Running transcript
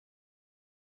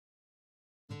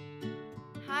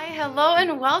Hi, hello,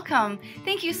 and welcome.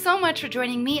 Thank you so much for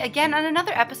joining me again on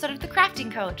another episode of The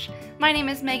Crafting Coach. My name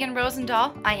is Megan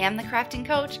Rosendahl. I am the Crafting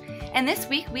Coach, and this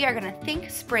week we are going to think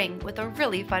spring with a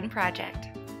really fun project.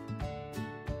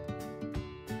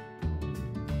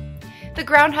 The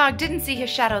groundhog didn't see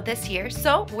his shadow this year,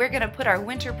 so we're going to put our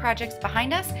winter projects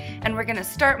behind us, and we're going to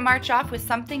start March off with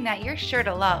something that you're sure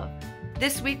to love.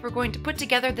 This week we're going to put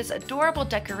together this adorable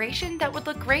decoration that would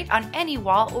look great on any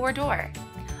wall or door.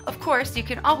 Of course, you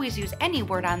can always use any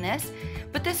word on this,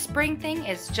 but this spring thing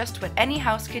is just what any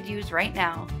house could use right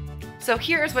now. So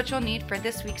here's what you'll need for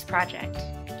this week's project.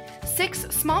 6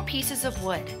 small pieces of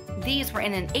wood. These were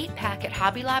in an 8-pack at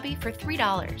Hobby Lobby for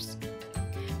 $3.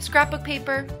 Scrapbook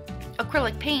paper,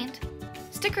 acrylic paint,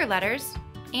 sticker letters,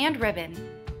 and ribbon.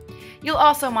 You'll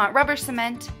also want rubber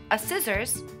cement, a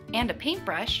scissors, and a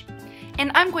paintbrush,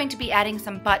 and I'm going to be adding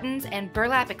some buttons and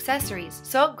burlap accessories,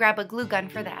 so grab a glue gun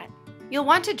for that. You'll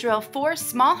want to drill 4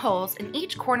 small holes in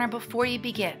each corner before you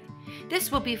begin. This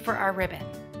will be for our ribbon.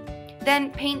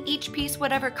 Then paint each piece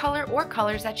whatever color or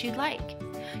colors that you'd like.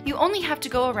 You only have to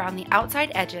go around the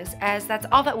outside edges, as that's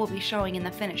all that will be showing in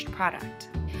the finished product.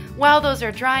 While those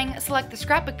are drying, select the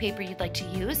scrapbook paper you'd like to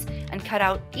use and cut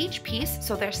out each piece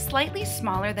so they're slightly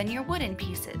smaller than your wooden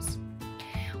pieces.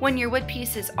 When your wood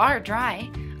pieces are dry,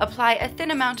 apply a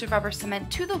thin amount of rubber cement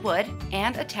to the wood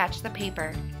and attach the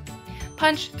paper.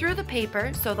 Punch through the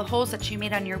paper so the holes that you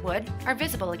made on your wood are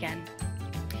visible again.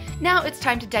 Now it's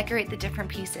time to decorate the different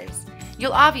pieces.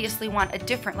 You'll obviously want a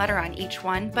different letter on each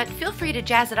one, but feel free to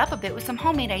jazz it up a bit with some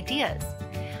homemade ideas.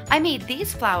 I made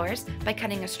these flowers by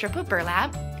cutting a strip of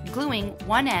burlap, gluing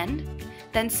one end,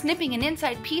 then snipping an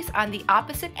inside piece on the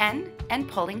opposite end and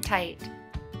pulling tight.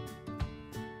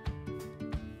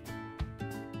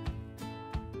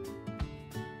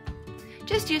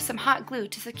 Just use some hot glue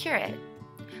to secure it.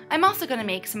 I'm also going to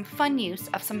make some fun use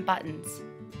of some buttons.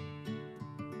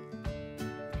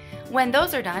 When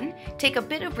those are done, take a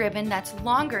bit of ribbon that's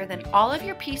longer than all of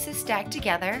your pieces stacked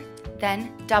together,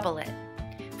 then double it.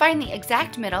 Find the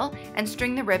exact middle and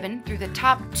string the ribbon through the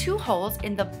top 2 holes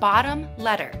in the bottom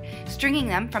letter, stringing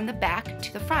them from the back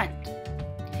to the front.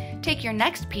 Take your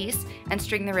next piece and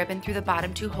string the ribbon through the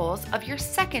bottom 2 holes of your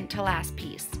second to last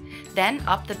piece, then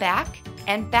up the back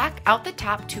and back out the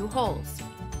top 2 holes.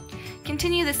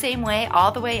 Continue the same way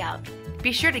all the way up.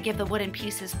 Be sure to give the wooden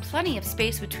pieces plenty of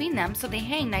space between them so they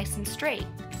hang nice and straight.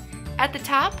 At the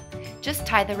top, just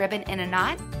tie the ribbon in a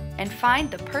knot and find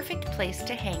the perfect place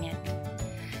to hang it.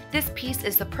 This piece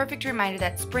is the perfect reminder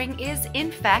that spring is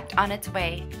in fact on its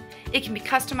way. It can be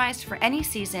customized for any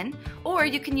season, or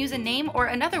you can use a name or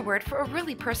another word for a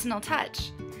really personal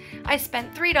touch. I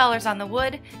spent $3 on the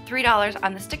wood, $3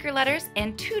 on the sticker letters,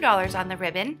 and $2 on the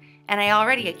ribbon, and I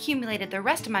already accumulated the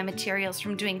rest of my materials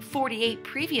from doing 48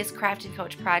 previous Crafting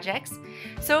Coach projects,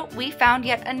 so we found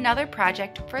yet another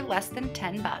project for less than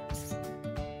 10 bucks.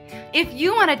 If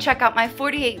you want to check out my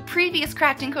 48 previous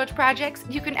Crafting Coach projects,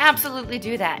 you can absolutely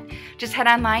do that. Just head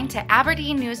online to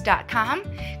aberdeennews.com,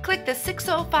 click the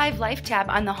 605 Life tab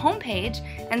on the homepage,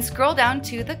 and scroll down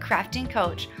to the Crafting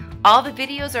Coach. All the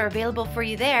videos are available for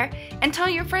you there, and tell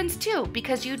your friends too,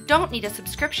 because you don't need a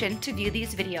subscription to view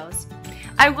these videos.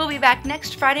 I will be back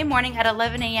next Friday morning at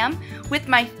 11 a.m. with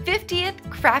my 50th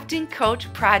Crafting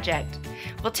Coach project.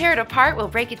 We'll tear it apart, we'll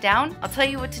break it down, I'll tell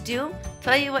you what to do,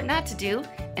 tell you what not to do,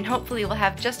 and hopefully we'll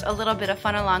have just a little bit of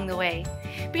fun along the way.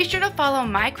 Be sure to follow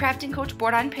my Crafting Coach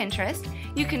board on Pinterest.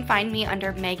 You can find me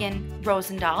under Megan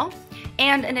Rosendahl.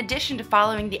 And in addition to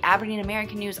following the Aberdeen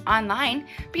American News online,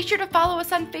 be sure to follow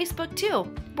us on Facebook too,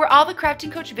 where all the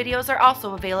Crafting Coach videos are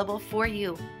also available for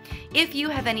you. If you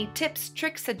have any tips,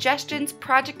 tricks, suggestions,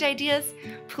 project ideas,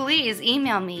 please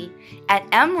email me at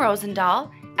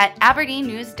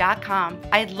mrosendahl@aberdeennews.com.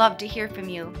 I'd love to hear from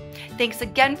you. Thanks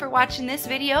again for watching this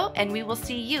video, and we will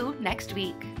see you next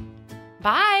week.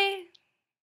 Bye!